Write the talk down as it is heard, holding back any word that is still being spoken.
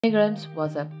Immigrants,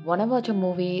 what's up? Wanna watch a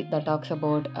movie that talks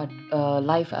about a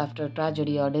life after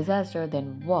tragedy or disaster?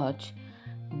 Then watch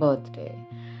Birthday.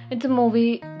 It's a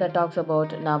movie that talks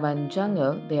about Nam and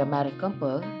Jungle. They are a married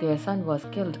couple. Their son was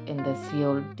killed in the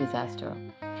Seoul disaster.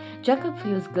 Jacob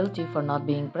feels guilty for not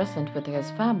being present with his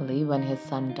family when his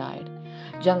son died.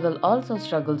 Jungle also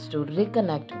struggles to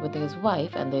reconnect with his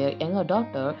wife and their younger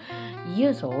daughter,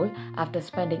 years old, after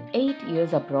spending 8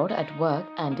 years abroad at work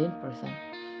and in prison.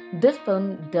 This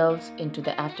film delves into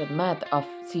the aftermath of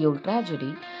Seoul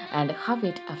tragedy and how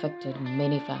it affected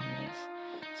many families.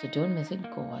 So don't miss it,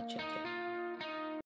 go watch it.